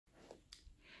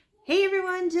Hey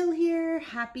everyone, Jill here.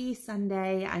 Happy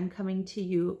Sunday. I'm coming to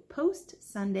you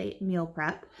post-Sunday meal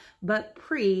prep, but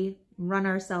run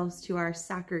ourselves to our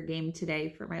soccer game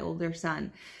today for my older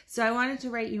son. So I wanted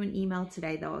to write you an email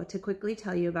today though to quickly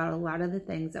tell you about a lot of the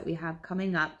things that we have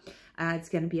coming up. It's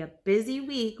going to be a busy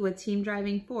week with Team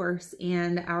Driving Force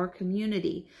and our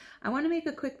community. I want to make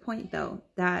a quick point though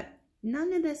that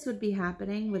none of this would be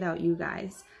happening without you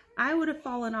guys. I would have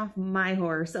fallen off my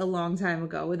horse a long time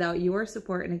ago without your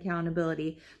support and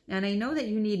accountability. And I know that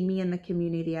you need me in the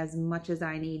community as much as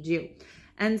I need you.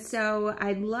 And so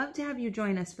I'd love to have you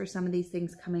join us for some of these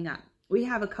things coming up. We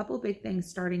have a couple big things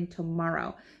starting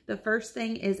tomorrow. The first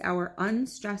thing is our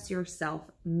Unstress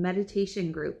Yourself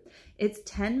meditation group. It's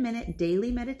 10-minute daily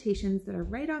meditations that are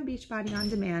right on Beachbody On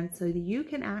Demand so that you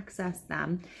can access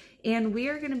them. And we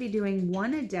are going to be doing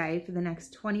one a day for the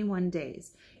next 21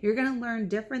 days. You're going to learn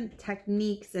different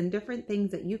techniques and different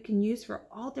things that you can use for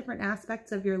all different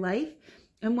aspects of your life.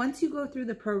 And once you go through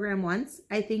the program once,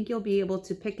 I think you'll be able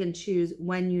to pick and choose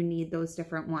when you need those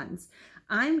different ones.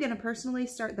 I'm going to personally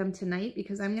start them tonight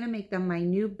because I'm going to make them my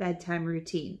new bedtime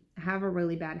routine. I have a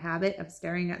really bad habit of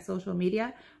staring at social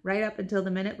media right up until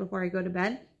the minute before I go to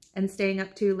bed and staying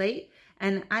up too late.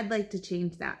 And I'd like to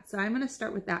change that. So I'm going to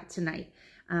start with that tonight.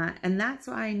 And that's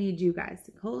why I need you guys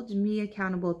to hold me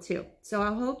accountable too. So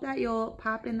I hope that you'll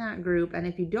pop in that group. And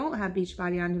if you don't have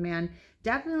Beachbody On Demand,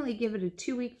 definitely give it a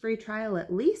 2-week free trial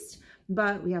at least.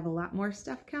 But we have a lot more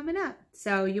stuff coming up.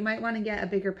 So you might want to get a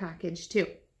bigger package too.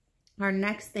 Our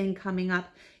next thing coming up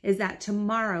is that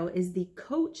tomorrow is the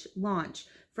coach launch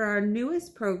for our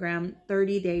newest program,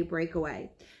 30-Day Breakaway.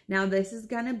 Now, this is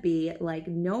going to be like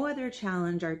no other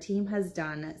challenge our team has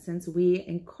done since we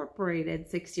incorporated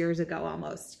 6 years ago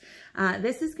almost.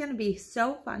 This is going to be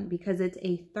so fun because it's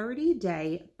a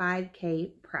 30-day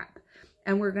 5K prep,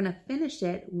 and we're going to finish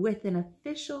it with an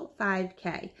official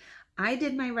 5K. I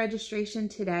did my registration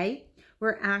today.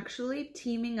 We're actually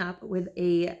teaming up with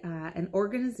an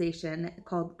organization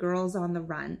called Girls on the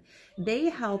Run. They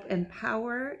help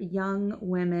empower young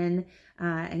women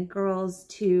and girls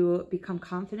to become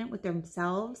confident with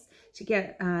themselves, to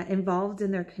get involved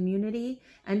in their community,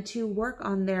 and to work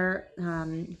on their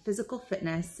physical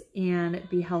fitness and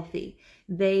be healthy.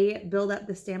 They build up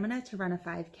the stamina to run a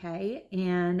 5K,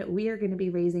 and we are going to be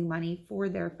raising money for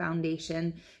their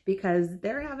foundation because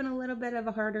they're having a little bit of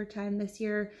a harder time this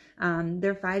year.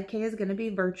 Their 5K is going to be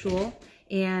virtual,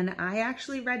 and I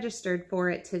actually registered for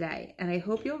it today, and I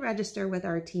hope you'll register with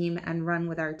our team and run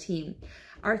with our team.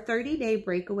 Our 30-day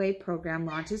breakaway program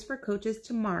launches for coaches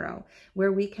tomorrow,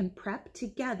 where we can prep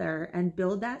together and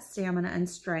build that stamina and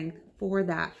strength for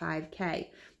that 5K.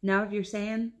 Now, if you're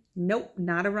saying, nope,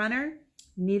 not a runner,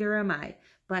 neither am I.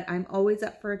 But I'm always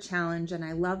up for a challenge, and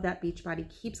I love that Beachbody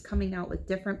keeps coming out with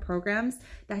different programs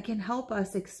that can help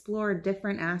us explore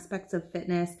different aspects of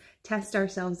fitness, test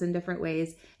ourselves in different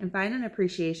ways, and find an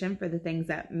appreciation for the things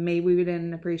that maybe we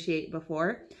didn't appreciate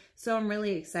before. So I'm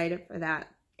really excited for that.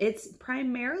 It's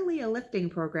primarily a lifting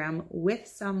program with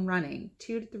some running,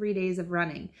 2 to 3 days of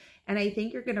running. And I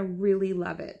think you're going to really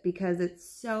love it because it's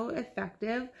so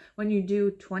effective when you do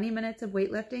 20 minutes of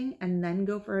weightlifting and then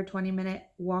go for a 20-minute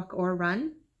walk or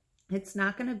run. It's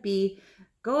not going to be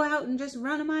go out and just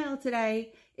run a mile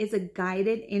today. It's a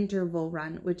guided interval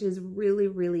run, which is really,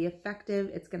 really effective.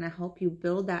 It's going to help you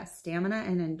build that stamina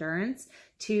and endurance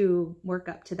to work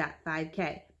up to that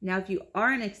 5K. Now, if you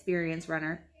are an experienced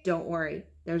runner, don't worry.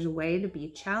 There's a way to be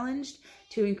challenged,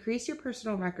 to increase your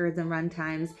personal records and run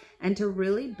times, and to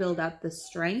really build up the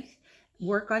strength,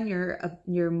 work on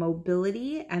your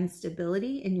mobility and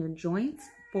stability in your joints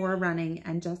for running,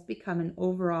 and just become an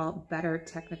overall better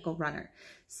technical runner.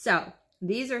 So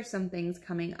these are some things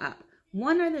coming up.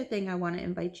 One other thing I want to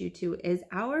invite you to is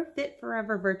our Fit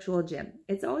Forever virtual gym.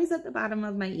 It's always at the bottom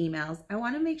of my emails. I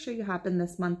want to make sure you hop in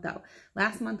this month though.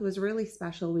 Last month was really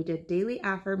special. We did daily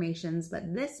affirmations,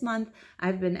 but this month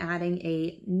I've been adding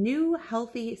a new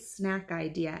healthy snack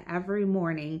idea every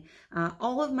morning.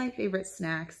 All of my favorite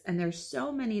snacks, and there's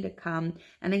so many to come.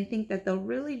 And I think that they'll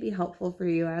really be helpful for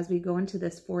you as we go into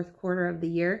this 4th quarter of the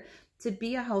year, to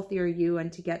be a healthier you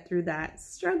and to get through that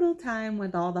struggle time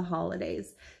with all the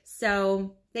holidays.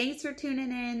 So thanks for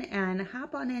tuning in, and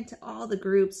hop on into all the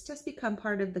groups. Just become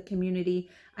part of the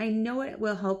community. I know it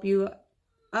will help you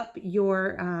up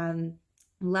your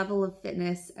level of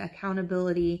fitness,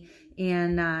 accountability,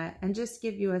 and just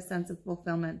give you a sense of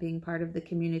fulfillment being part of the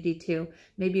community too.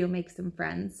 Maybe you'll make some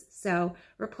friends. So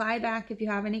reply back if you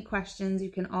have any questions. You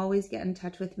can always get in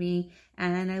touch with me,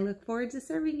 and I look forward to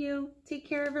serving you. Take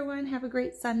care, everyone. Have a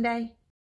great Sunday.